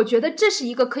我觉得这是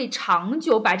一个可以长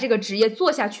久把这个职业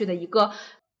做下去的一个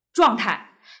状态。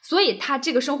所以他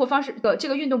这个生活方式的这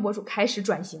个运动博主开始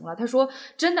转型了。他说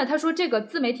真的，他说这个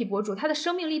自媒体博主他的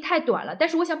生命力太短了，但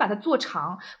是我想把它做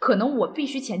长，可能我必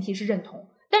须前提是认同，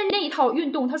但是那一套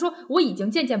运动他说我已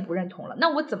经渐渐不认同了，那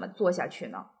我怎么做下去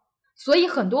呢？所以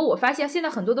我发现现在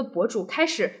很多的博主开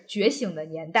始觉醒的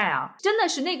年代啊，真的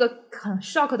是那个很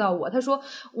shock 到我。他说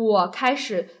我开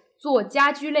始做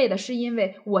家居类的是因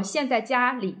为我现在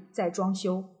家里在装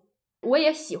修，我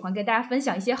也喜欢跟大家分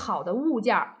享一些好的物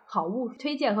件、好物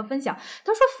推荐和分享。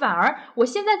他说反而我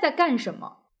现在在干什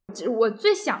么，我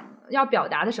最想要表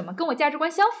达的什么，跟我价值观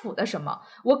相符的什么，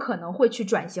我可能会去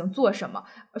转型做什么。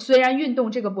虽然运动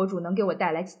这个博主能给我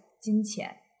带来金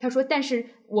钱，他说但是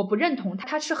我不认同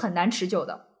它是很难持久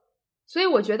的。所以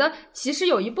我觉得其实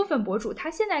有一部分博主他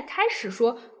现在开始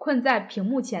说困在屏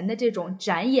幕前的这种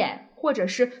展演或者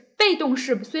是被动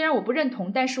式，虽然我不认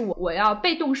同，但是我要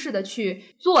被动式的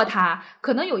去做它，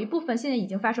可能有一部分现在已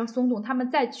经发生松动，他们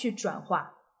再去转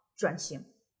化转型。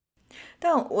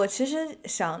但我其实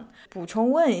想补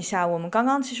充问一下，我们刚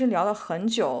刚其实聊了很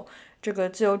久这个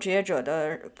自由职业者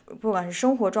的不管是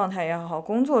生活状态也好，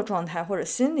工作状态或者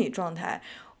心理状态，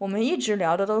我们一直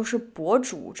聊的都是博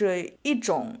主这一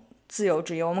种自由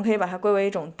职业，我们可以把它归为一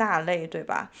种大类，对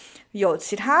吧？有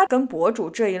其他跟博主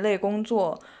这一类工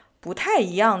作不太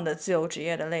一样的自由职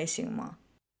业的类型吗？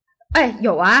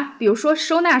有啊，比如说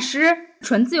收纳师，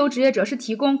纯自由职业者是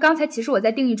提供，刚才其实我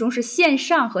在定义中是线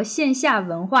上和线下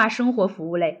文化生活服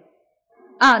务类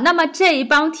那么这一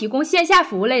帮提供线下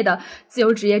服务类的自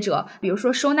由职业者，比如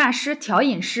说收纳师、调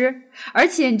饮师，而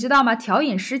且你知道吗？调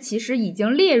饮师其实已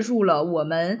经列入了我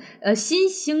们新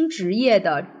兴职业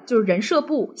的，就是人社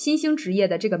部新兴职业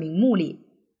的这个名目里。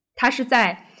它是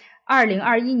在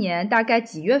2021年大概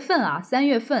几月份3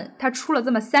月份，它出了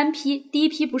这么3批。第一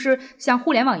批不是像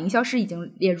互联网营销师已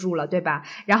经列入了，对吧？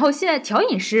然后现在调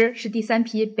饮师是第3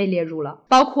批被列入了，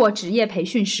包括职业培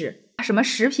训师。什么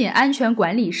食品安全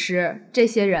管理师这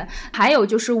些人，还有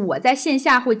就是我在线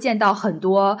下会见到很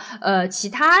多其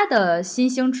他的新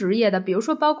兴职业的，比如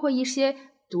说包括一些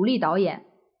独立导演、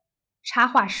插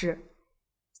画师。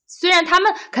虽然他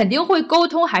们肯定会沟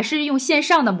通，还是用线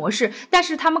上的模式，但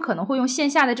是他们可能会用线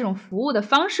下的这种服务的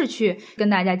方式去跟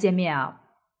大家见面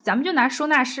咱们就拿收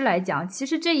纳师来讲，其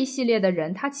实这一系列的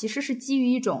人，他其实是基于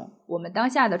一种我们当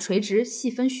下的垂直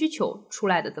细分需求出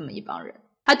来的这么一帮人。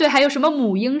对，还有什么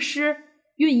母婴师、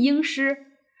孕婴师，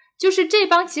就是这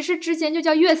帮其实之前就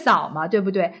叫月嫂嘛，对不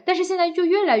对？但是现在就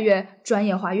越来越专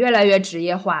业化，越来越职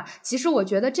业化。其实我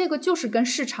觉得这个就是跟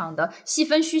市场的细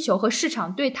分需求和市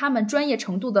场对他们专业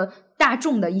程度的大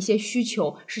众的一些需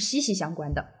求是息息相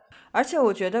关的。而且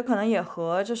我觉得可能也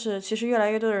和就是其实越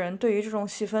来越多的人对于这种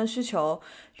细分需求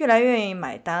越来越愿意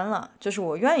买单了，就是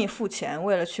我愿意付钱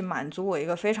为了去满足我一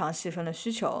个非常细分的需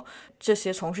求，这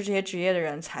些从事这些职业的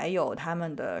人才有他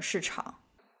们的市场。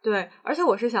对，而且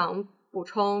我是想补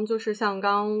充，就是像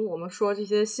刚我们说这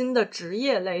些新的职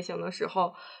业类型的时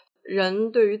候，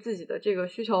人对于自己的这个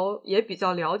需求也比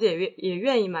较了解，也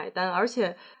愿意买单。而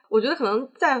且我觉得可能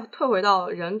再退回到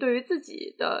人对于自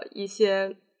己的一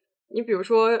些，你比如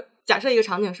说假设一个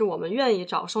场景是我们愿意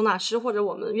找收纳师，或者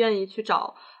我们愿意去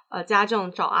找家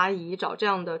政、找阿姨、找这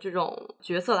样的这种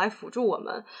角色来辅助我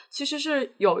们，其实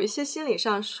是有一些心理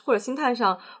上或者心态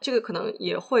上，这个可能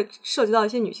也会涉及到一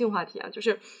些女性话题就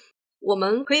是我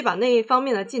们可以把那一方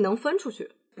面的技能分出去，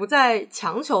不再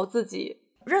强求自己。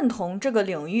认同这个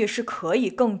领域是可以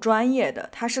更专业的，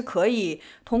它是可以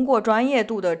通过专业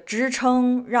度的支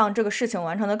撑让这个事情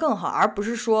完成得更好，而不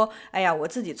是说哎呀我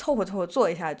自己凑合做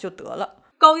一下就得了。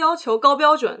高要求高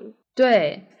标准。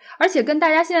对，而且跟大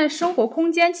家现在生活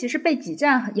空间其实被挤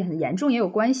占也很严重也有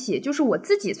关系。就是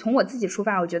从我自己出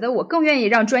发，我觉得我更愿意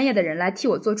让专业的人来替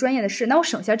我做专业的事，那我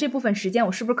省下这部分时间，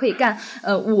我是不是可以干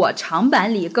我长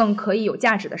板里更可以有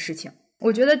价值的事情。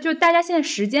我觉得就大家现在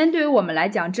时间对于我们来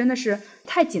讲真的是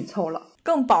太紧凑了，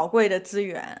更宝贵的资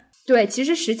源。对，其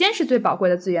实时间是最宝贵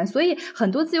的资源，所以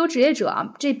很多自由职业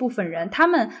者这部分人他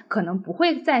们可能不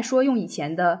会再说用以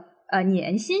前的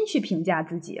年薪去评价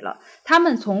自己了，他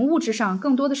们从物质上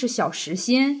更多的是小时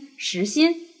薪、时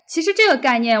薪。其实这个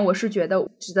概念我是觉得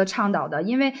值得倡导的，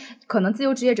因为可能自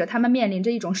由职业者他们面临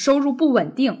着一种收入不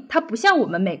稳定，他不像我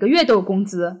们每个月都有工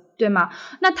资，对吗？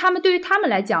那对于他们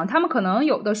来讲，他们可能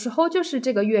有的时候就是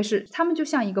这个月是他们就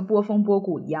像一个波峰波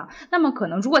谷一样，那么可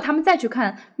能如果他们再去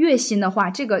看月薪的话，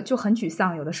这个就很沮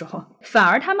丧，有的时候反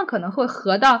而他们可能会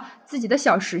合到自己的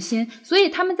小时薪。所以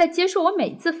他们在接受我每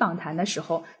一次访谈的时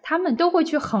候，他们都会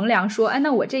去衡量说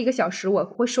那我这1个小时我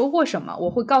会收获什么，我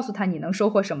会告诉他你能收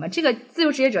获什么。这个自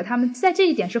由职业者他们在这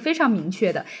一点是非常明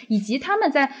确的，以及他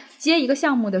们在接一个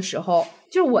项目的时候，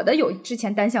就是我的有之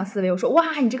前单向思维，我说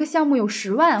哇你这个项目有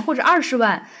10万或者20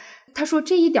万，他说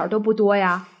这一点都不多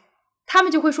呀，他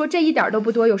们就会说这一点都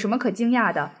不多，有什么可惊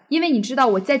讶的？因为你知道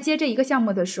我在接这一个项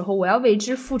目的时候，我要为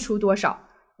之付出多少，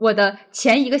我的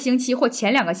前1个星期或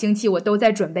前2个星期我都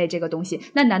在准备这个东西，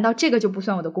那难道这个就不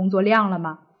算我的工作量了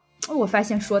吗？我发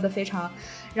现说的非常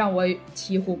让我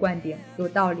醍醐灌顶，有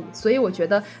道理。所以我觉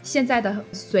得现在的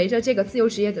随着这个自由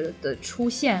职业者的出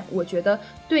现，我觉得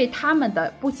对他们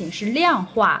的不仅是量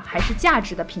化还是价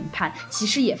值的评判，其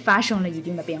实也发生了一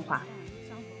定的变化。